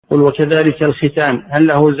قل وكذلك الختان هل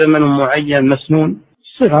له زمن معين مسنون؟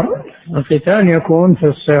 الصغر، الختان يكون في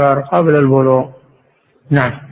الصغر قبل البلوغ. نعم.